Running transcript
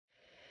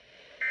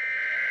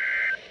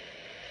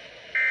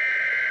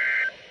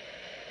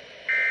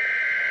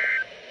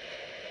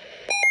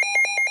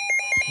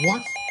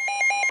What?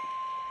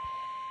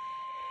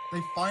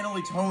 They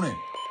finally tone it.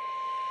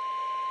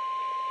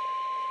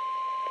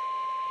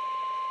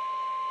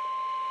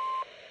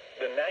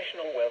 The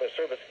National Weather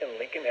Service in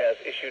Lincoln has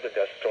issued a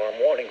dust storm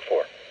warning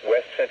for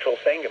west central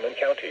Sangamon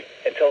County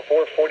until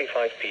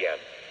 4:45 p.m.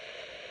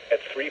 At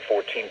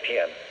 3:14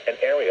 p.m., an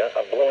area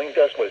of blowing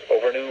dust was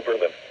over New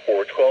Berlin,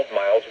 or 12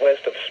 miles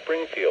west of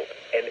Springfield,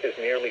 and is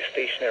nearly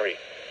stationary.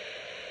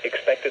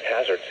 Expected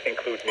hazards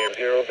include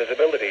near-zero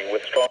visibility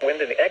with strong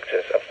wind in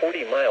excess of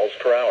 40 miles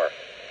per hour.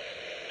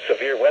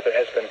 Severe weather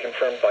has been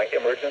confirmed by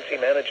emergency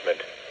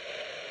management.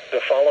 The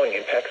following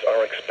impacts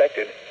are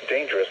expected: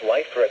 dangerous,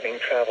 life-threatening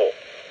travel.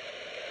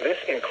 This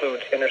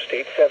includes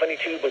Interstate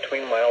 72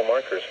 between mile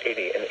markers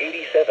 80 and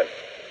 87.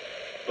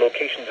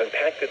 Locations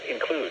impacted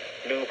include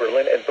New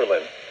Berlin and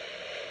Berlin.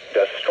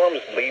 Dust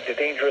storms lead to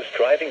dangerous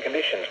driving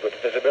conditions with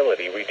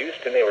visibility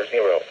reduced to near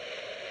zero.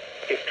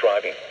 If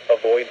driving,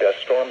 avoid dust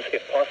storms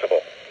if possible.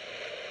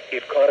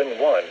 If caught in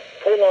one,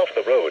 pull off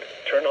the road,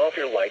 turn off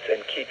your lights,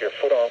 and keep your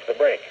foot off the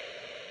brake.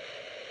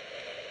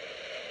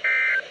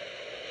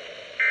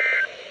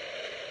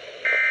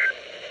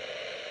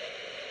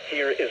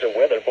 Here is a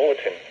weather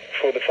bulletin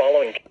for the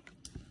following.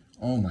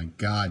 Oh my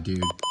god,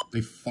 dude.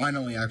 They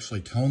finally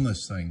actually toned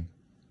this thing.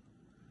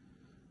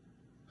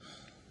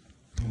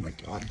 Oh my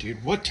god,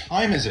 dude. What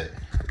time is it?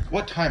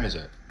 What time is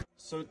it?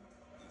 So,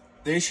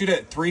 they issued it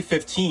at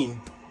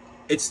 3:15.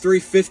 It's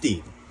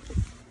 3:50.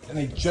 And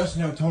they just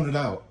now toned it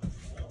out.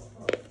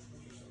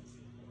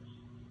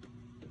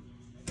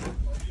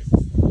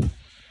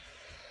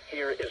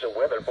 Here is a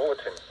weather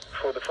bulletin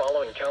for the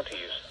following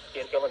counties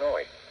in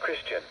Illinois: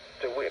 Christian,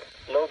 DeWitt,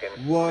 Logan,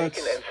 What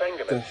Macon, and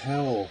Sangamon. the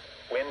hell?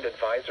 Wind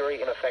advisory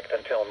in effect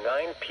until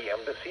 9 p.m.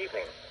 this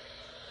evening.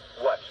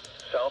 West,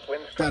 south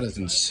winds. That is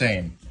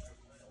insane.